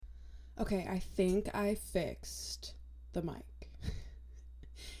Okay, I think I fixed the mic.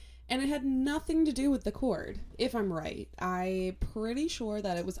 And it had nothing to do with the cord, if I'm right. I'm pretty sure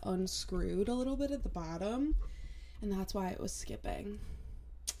that it was unscrewed a little bit at the bottom, and that's why it was skipping.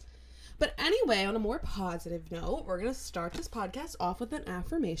 But anyway, on a more positive note, we're going to start this podcast off with an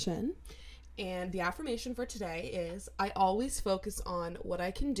affirmation. And the affirmation for today is, I always focus on what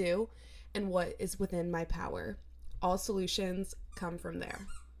I can do and what is within my power. All solutions come from there.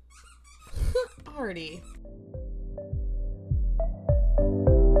 Artie.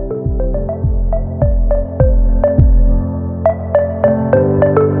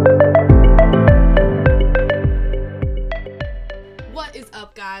 What is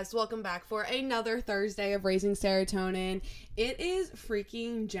up, guys? Welcome back for another Thursday of Raising Serotonin. It is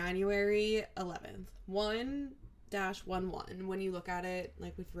freaking January 11th. 1-11 when you look at it,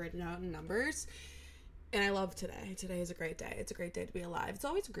 like we've written out in numbers. And I love today. Today is a great day. It's a great day to be alive. It's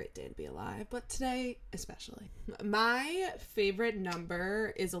always a great day to be alive, but today especially. My favorite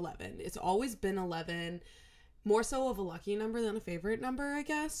number is 11. It's always been 11. More so of a lucky number than a favorite number, I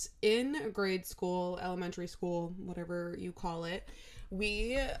guess. In grade school, elementary school, whatever you call it,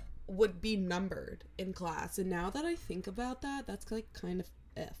 we would be numbered in class. And now that I think about that, that's like kind of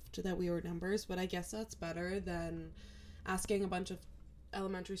effed that we were numbers, but I guess that's better than asking a bunch of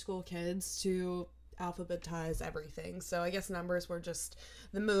elementary school kids to alphabetize everything. So I guess numbers were just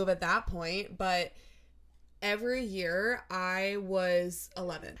the move at that point, but every year I was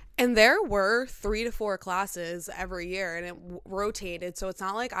 11. And there were 3 to 4 classes every year, and it rotated. So it's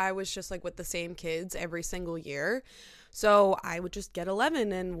not like I was just like with the same kids every single year. So I would just get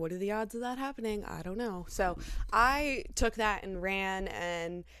 11, and what are the odds of that happening? I don't know. So I took that and ran,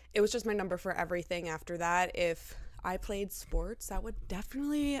 and it was just my number for everything after that. If I played sports, that would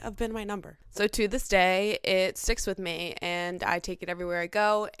definitely have been my number. So to this day, it sticks with me, and I take it everywhere I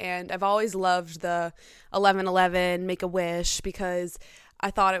go. And I've always loved the 11-11, make a wish, because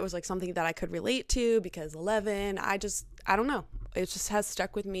I thought it was like something that I could relate to, because 11, I don't know. It just has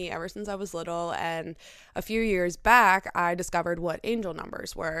stuck with me ever since I was little. And a few years back, I discovered what angel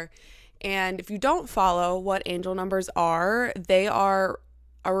numbers were. And if you don't follow what angel numbers are, they are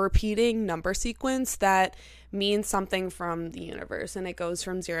a repeating number sequence that means something from the universe, and it goes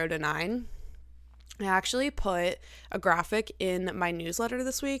from 0 to 9. I actually put a graphic in my newsletter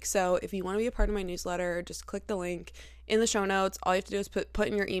this week, so if you want to be a part of my newsletter, just click the link in the show notes. All you have to do is put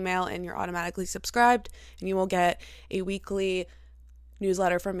in your email, and you're automatically subscribed, and you will get a weekly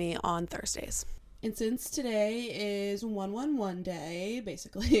newsletter from me on Thursdays. And since today is 111 day,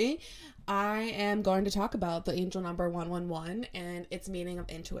 basically, I am going to talk about the angel number 111 and its meaning of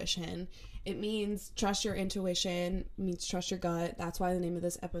intuition. It means trust your intuition, means trust your gut. That's why the name of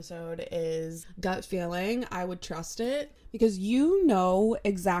this episode is Gut Feeling. I would trust it because you know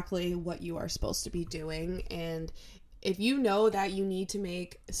exactly what you are supposed to be doing, and if you know that you need to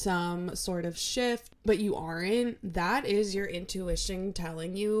make some sort of shift, but you aren't, that is your intuition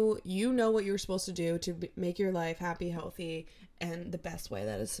telling you, you know what you're supposed to do to make your life happy, healthy, and the best way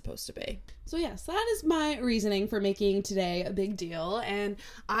that it's supposed to be. So yes, that is my reasoning for making today a big deal. And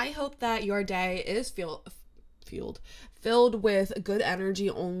I hope that your day is filled with good energy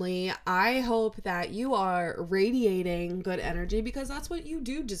only. I hope that you are radiating good energy, because that's what you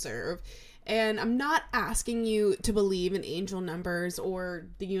do deserve. And I'm not asking you to believe in angel numbers or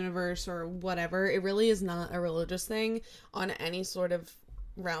the universe or whatever. It really is not a religious thing on any sort of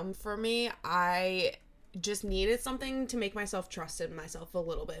realm for me. I just needed something to make myself trust in myself a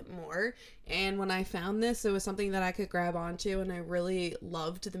little bit more. And when I found this, it was something that I could grab onto, and I really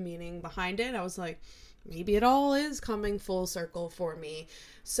loved the meaning behind it. I was like, maybe it all is coming full circle for me.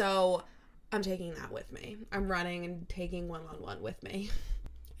 So I'm taking that with me. I'm running and taking 111 with me.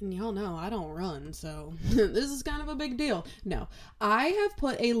 And y'all know I don't run, so this is kind of a big deal. No, I have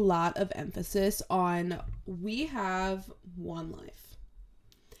put a lot of emphasis on we have one life.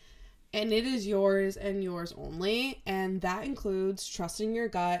 And it is yours and yours only. And that includes trusting your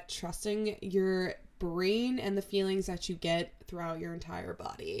gut, trusting your brain and the feelings that you get throughout your entire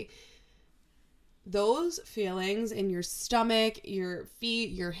body. Those feelings in your stomach, your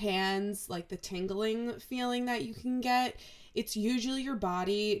feet, your hands, like the tingling feeling that you can get, it's usually your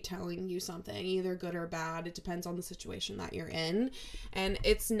body telling you something, either good or bad. It depends on the situation that you're in. And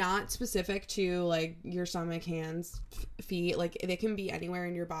it's not specific to like your stomach, hands, feet. Like they can be anywhere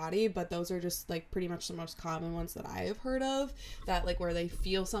in your body, but those are just like pretty much the most common ones that I have heard of, that like where they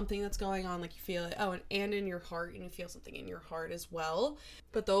feel something that's going on, like you feel it. Oh, and in your heart, and you feel something in your heart as well.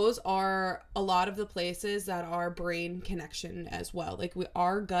 But those are a lot of the places that are brain connection as well. Like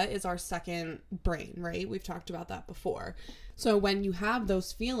our gut is our second brain, right? We've talked about that before. So when you have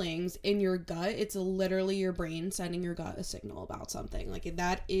those feelings in your gut, it's literally your brain sending your gut a signal about something. Like,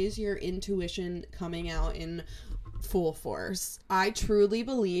 that is your intuition coming out in full force. I truly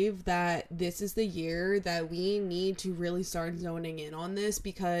believe that this is the year that we need to really start zoning in on this,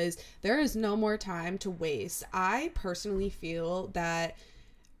 because there is no more time to waste. I personally feel that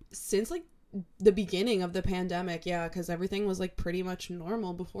since like the beginning of the pandemic, because everything was like pretty much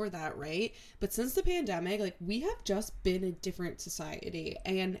normal before that, right? But since the pandemic, like, we have just been a different society.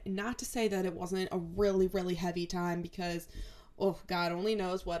 And not to say that it wasn't a really, really heavy time, because, oh, God only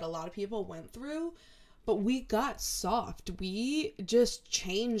knows what a lot of people went through. But we got soft. We just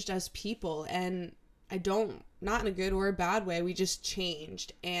changed as people. And not in a good or a bad way, we just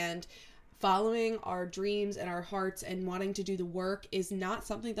changed. And following our dreams and our hearts and wanting to do the work is not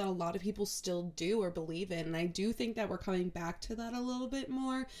something that a lot of people still do or believe in. And I do think that we're coming back to that a little bit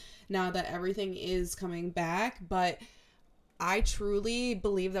more now that everything is coming back. But I truly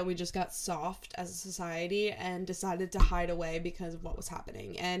believe that we just got soft as a society and decided to hide away because of what was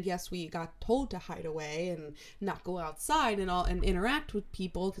happening. And yes, we got told to hide away and not go outside and interact with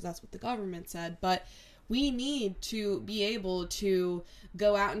people, because that's what the government said. But we need to be able to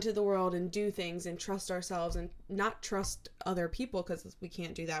go out into the world and do things and trust ourselves, and not trust other people, because we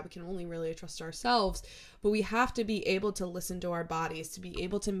can't do that. We can only really trust ourselves. But we have to be able to listen to our bodies, to be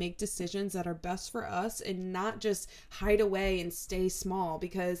able to make decisions that are best for us, and not just hide away and stay small,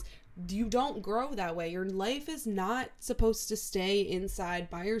 because you don't grow that way. Your life is not supposed to stay inside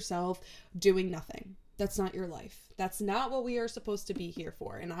by yourself doing nothing. That's not your life. That's not what we are supposed to be here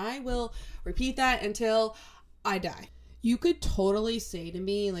for. And I will repeat that until I die. You could totally say to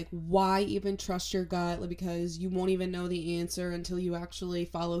me, like, why even trust your gut? Like, because you won't even know the answer until you actually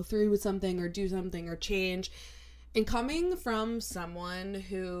follow through with something or do something or change. And coming from someone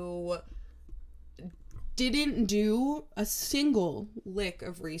who didn't do a single lick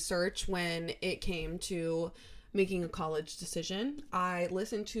of research when it came to making a college decision, I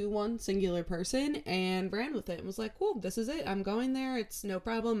listened to one singular person and ran with it and was like, cool, this is it. I'm going there. It's no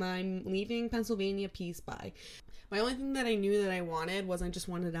problem. I'm leaving Pennsylvania. Peace, bye. My only thing that I knew that I wanted was I just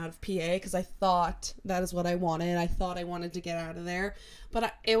wanted out of PA, because I thought that is what I wanted. I thought I wanted to get out of there.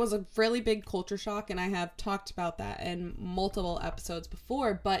 But it was a really big culture shock, and I have talked about that in multiple episodes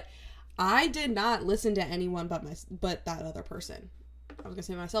before. But I did not listen to anyone but that other person. I was gonna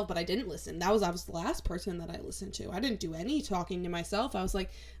say myself, but I didn't listen. I was the last person that I listened to. I didn't do any talking to myself. I was like,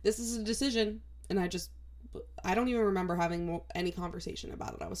 this is a decision. And I don't even remember having any conversation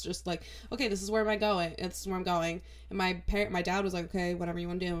about it. I was just like, okay, this is where I'm going. This is where I'm going. And my dad was like, okay, whatever you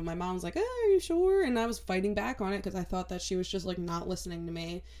want to do. And my mom was like, oh, are you sure? And I was fighting back on it, because I thought that she was just like not listening to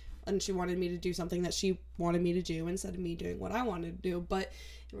me. And she wanted me to do something that she wanted me to do instead of me doing what I wanted to do. But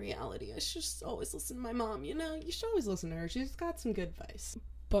in reality, I should just always listen to my mom. You know, you should always listen to her. She's got some good advice.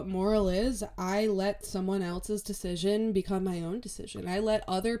 But moral is, I let someone else's decision become my own decision. I let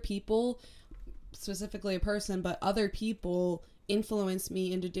other people, specifically a person, but other people influence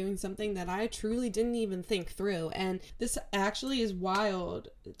me into doing something that I truly didn't even think through. And this actually is wild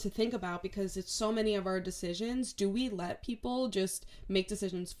to think about, because it's so many of our decisions. Do we let people just make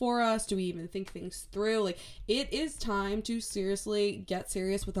decisions for us? Do we even think things through? Like, it is time to seriously get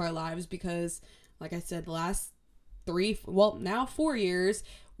serious with our lives, because like I said, the last 4 years,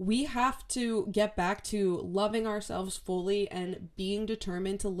 we have to get back to loving ourselves fully and being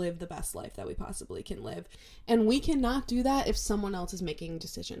determined to live the best life that we possibly can live. And we cannot do that if someone else is making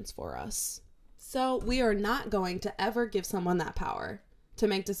decisions for us. So we are not going to ever give someone that power to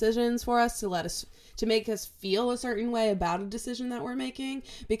make decisions for us, to make us feel a certain way about a decision that we're making,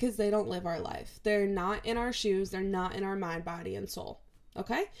 because they don't live our life. They're not in our shoes. They're not in our mind, body, and soul.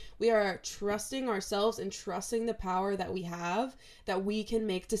 Okay? We are trusting ourselves and trusting the power that we have, that we can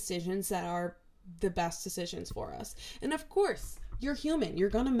make decisions that are the best decisions for us. And of course, you're human. You're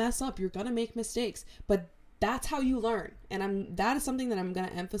going to mess up. You're going to make mistakes. But that's how you learn. And that is something that I'm going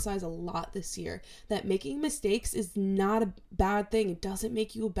to emphasize a lot this year, that making mistakes is not a bad thing. It doesn't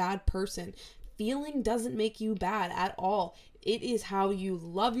make you a bad person. Feeling doesn't make you bad at all. It is how you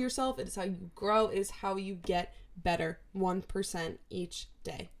love yourself. It is how you grow. It is how you get better 1% each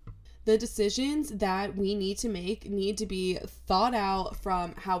day. The decisions that we need to make need to be thought out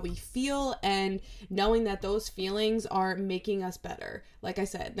from how we feel, and knowing that those feelings are making us better. Like I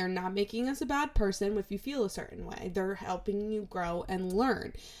said, they're not making us a bad person if you feel a certain way. They're helping you grow and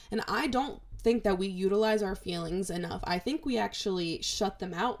learn. And I don't think that we utilize our feelings enough. I think we actually shut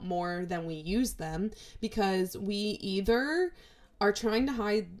them out more than we use them, because we either are trying to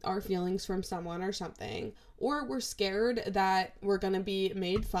hide our feelings from someone or something, or we're scared that we're going to be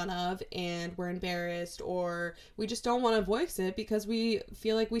made fun of and we're embarrassed, or we just don't want to voice it because we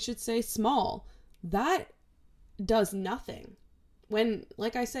feel like we should stay small, that does nothing. When,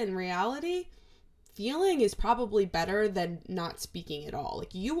 like I said, in reality, feeling is probably better than not speaking at all.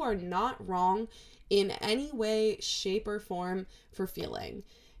 Like, you are not wrong in any way, shape, or form for feeling.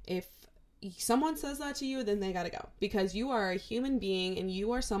 If someone says that to you, then they gotta go, because you are a human being and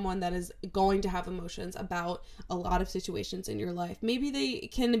you are someone that is going to have emotions about a lot of situations in your life. Maybe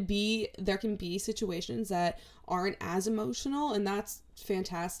there can be situations that aren't as emotional, and that's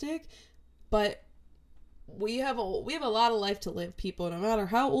fantastic, but we have a lot of life to live, people. No matter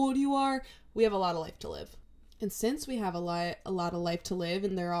how old you are, we have a lot of life to live. And since we have a lot of life to live,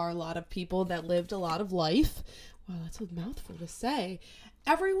 and there are a lot of people that lived a lot of life, wow, that's a mouthful to say.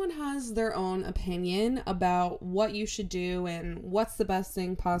 Everyone has their own opinion about what you should do and what's the best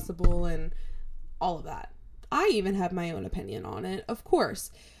thing possible and all of that. I even have my own opinion on it, of course.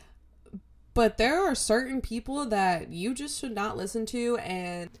 But there are certain people that you just should not listen to,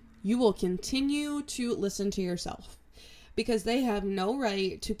 and you will continue to listen to yourself, because they have no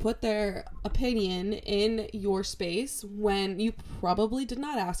right to put their opinion in your space when you probably did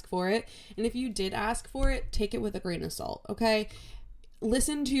not ask for it. And if you did ask for it, take it with a grain of salt, okay?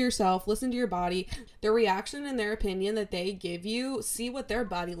 Listen to yourself, listen to your body, their reaction and their opinion that they give you, see what their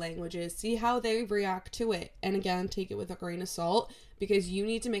body language is, see how they react to it. And again, take it with a grain of salt, because you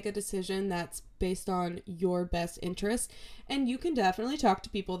need to make a decision that's based on your best interest. And you can definitely talk to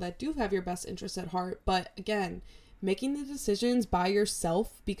people that do have your best interest at heart. But again, making the decisions by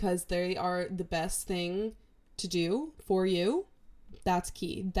yourself because they are the best thing to do for you, that's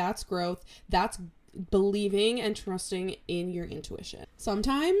key. That's growth. That's believing and trusting in your intuition.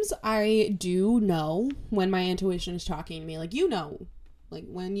 Sometimes I do know when my intuition is talking to me, like, when like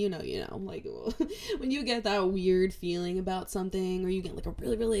when you get that weird feeling about something, or you get like a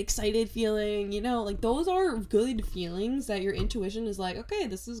really, really excited feeling, like those are good feelings that your intuition is like, okay,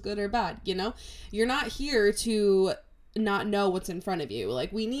 this is good or bad, you're not here to not know what's in front of you.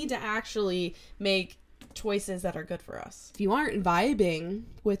 Like, we need to actually make choices that are good for us. If you aren't vibing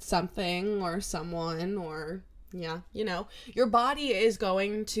with something or someone, or your body is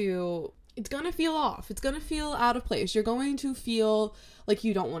going to feel off. It's going to feel out of place. You're going to feel like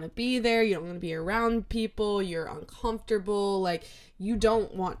you don't want to be there. You don't want to be around people. You're uncomfortable. Like, you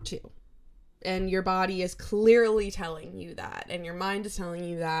don't want to. And your body is clearly telling you that. And your mind is telling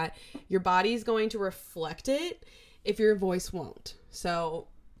you that. Your body is going to reflect it if your voice won't. So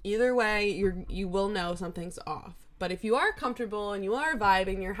either way, you will know something's off. But if you are comfortable and you are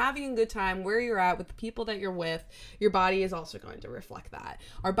vibing, you're having a good time where you're at with the people that you're with, your body is also going to reflect that.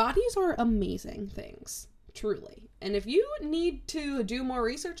 Our bodies are amazing things, truly. And if you need to do more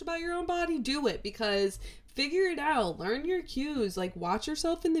research about your own body, do it, because figure it out. Learn your cues. Like, watch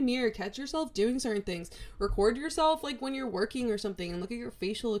yourself in the mirror, catch yourself doing certain things, record yourself like when you're working or something, and look at your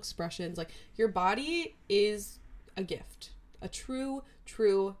facial expressions. Like, your body is a gift, a true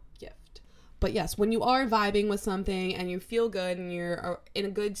gift. But yes, when you are vibing with something and you feel good and you're in a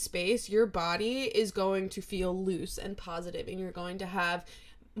good space, your body is going to feel loose and positive, and you're going to have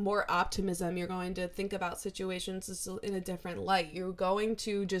more optimism. You're going to think about situations in a different light. You're going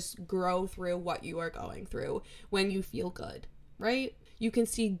to just grow through what you are going through when you feel good, right? You can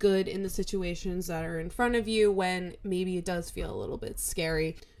see good in the situations that are in front of you when maybe it does feel a little bit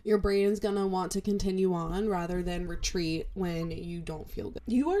scary. Your brain's gonna want to continue on rather than retreat when you don't feel good.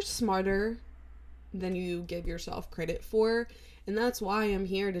 You are smarter than you give yourself credit for. And that's why I'm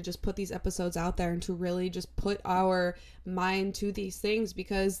here to just put these episodes out there and to really just put our mind to these things,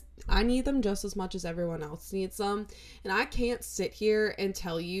 because I need them just as much as everyone else needs them. And I can't sit here and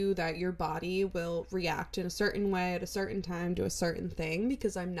tell you that your body will react in a certain way at a certain time to a certain thing,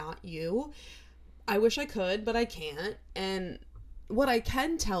 because I'm not you. I wish I could, but I can't. And what I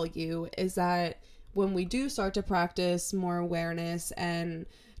can tell you is that when we do start to practice more awareness and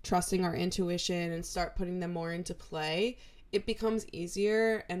trusting our intuition and start putting them more into play, it becomes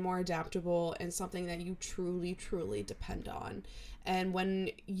easier and more adaptable and something that you truly, truly depend on. And when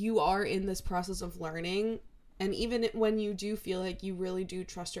you are in this process of learning, and even when you do feel like you really do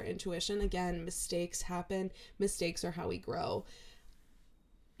trust your intuition, again, mistakes happen. Mistakes are how we grow.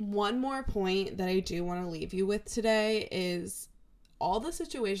 One more point that I do want to leave you with today is all the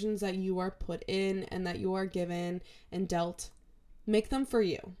situations that you are put in and that you are given and dealt, make them for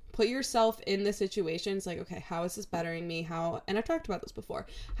you. Put yourself in the situation. It's like, okay, how is this bettering me? And I've talked about this before.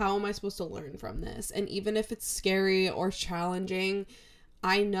 How am I supposed to learn from this? And even if it's scary or challenging,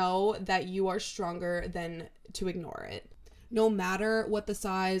 I know that you are stronger than to ignore it. no matter what the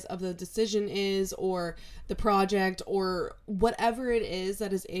size of the decision is or the project or whatever it is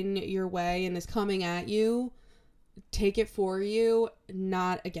that is in your way and is coming at you, take it for you,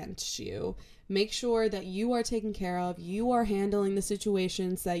 not against you. Make sure that you are taken care of, you are handling the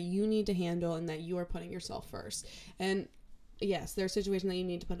situations that you need to handle, and that you are putting yourself first. And yes, there are situations that you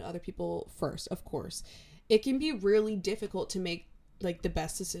need to put other people first, of course. It can be really difficult to make like the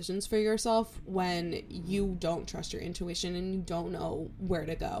best decisions for yourself when you don't trust your intuition and you don't know where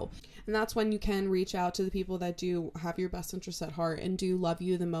to go. And that's when you can reach out to the people that do have your best interests at heart and do love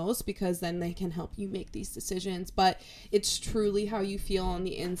you the most, because then they can help you make these decisions. But it's truly how you feel on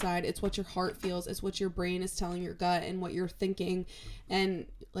the inside. It's what your heart feels. It's what your brain is telling your gut and what you're thinking. And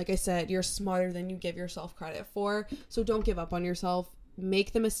like I said, you're smarter than you give yourself credit for. So don't give up on yourself.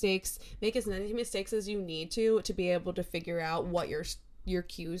 Make the mistakes, make as many mistakes as you need to be able to figure out what your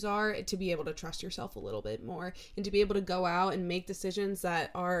cues are, to be able to trust yourself a little bit more, and to be able to go out and make decisions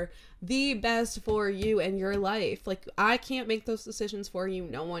that are the best for you and your life. Like, I can't make those decisions for you.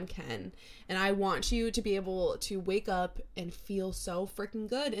 No one can. And I want you to be able to wake up and feel so freaking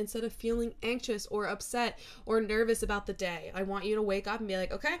good instead of feeling anxious or upset or nervous about the day. I want you to wake up and be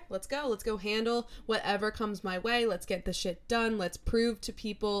like, okay, let's go handle whatever comes my way. Let's get the shit done. Let's prove to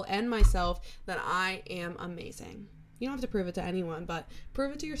people and myself that I am amazing. You don't have to prove it to anyone, but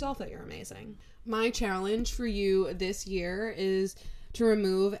prove it to yourself that you're amazing. My challenge for you this year is to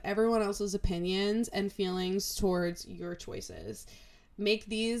remove everyone else's opinions and feelings towards your choices. Make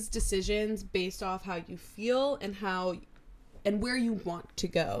these decisions based off how you feel and where you want to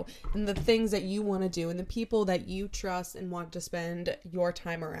go, and the things that you want to do, and the people that you trust and want to spend your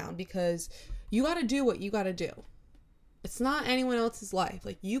time around, because you got to do what you got to do. It's not anyone else's life.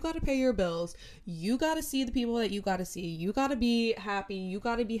 Like, you got to pay your bills. You got to see the people that you got to see. You got to be happy. You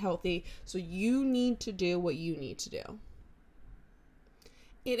got to be healthy. So you need to do what you need to do.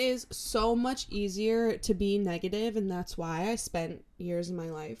 It is so much easier to be negative, and that's why I spent years of my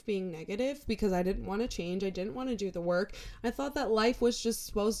life being negative, because I didn't want to change. I didn't want to do the work. I thought that life was just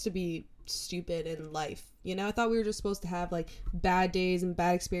supposed to be stupid in life. You know, I thought we were just supposed to have like bad days and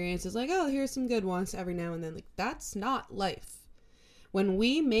bad experiences. Like, oh, here's some good ones every now and then. Like, that's not life. When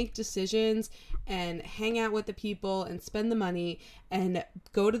we make decisions and hang out with the people and spend the money and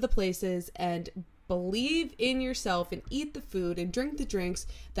go to the places and believe in yourself and eat the food and drink the drinks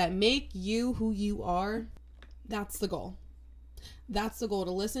that make you who you are, that's the goal. That's the goal,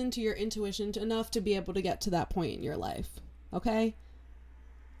 to listen to your intuition enough to be able to get to that point in your life. Okay?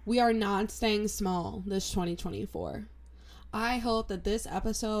 We are not staying small this 2024. I hope that this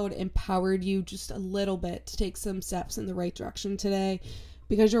episode empowered you just a little bit to take some steps in the right direction today,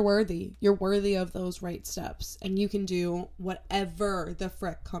 because you're worthy. You're worthy of those right steps, and you can do whatever the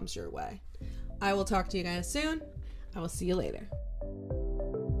frick comes your way. I will talk to you guys soon. I will see you later.